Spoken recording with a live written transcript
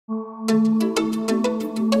Hi,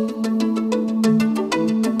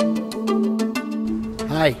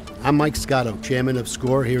 I'm Mike Scotto, Chairman of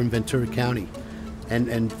SCORE here in Ventura County,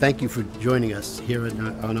 and thank you for joining us here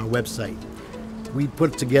on our website. We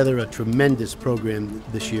put together a tremendous program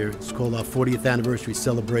this year. It's called our 40th Anniversary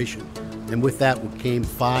Celebration, and with that came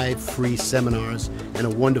 5 free seminars and a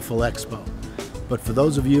wonderful expo. But for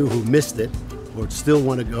those of you who missed it, or still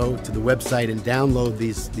want to go to the website and download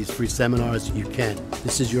these free seminars, you can.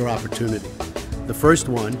 This is your opportunity. The first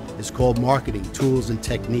one is called Marketing Tools and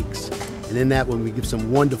Techniques. And in that one, we give some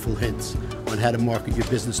wonderful hints on how to market your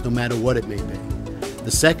business no matter what it may be.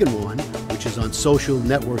 The second one, which is on Social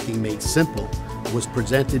Networking Made Simple, was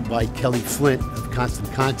presented by Kelly Flint of Constant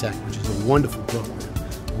Contact, which is a wonderful program.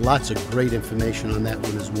 Lots of great information on that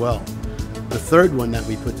one as well. The third one that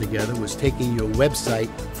we put together was taking your website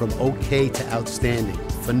from okay to outstanding.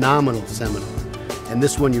 Phenomenal seminar. And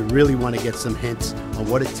this one you really want to get some hints on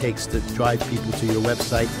what it takes to drive people to your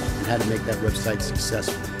website and how to make that website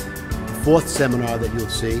successful. The fourth seminar that you'll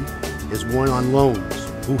see is one on loans.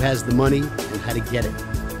 Who has the money and how to get it.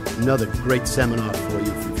 Another great seminar for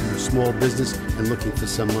you if you're a small business and looking for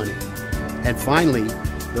some money. And finally,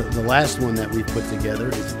 the last one that we put together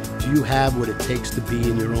is, do you have what it takes to be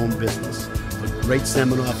in your own business? A great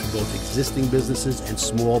seminar for both existing businesses and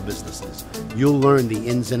small businesses. You'll learn the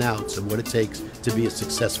ins and outs of what it takes to be a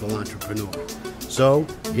successful entrepreneur. So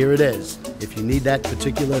here it is. If you need that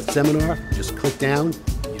particular seminar, just click down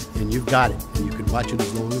and you've got it. And you can watch it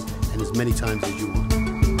as long and as many times as you want.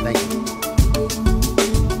 Thank you.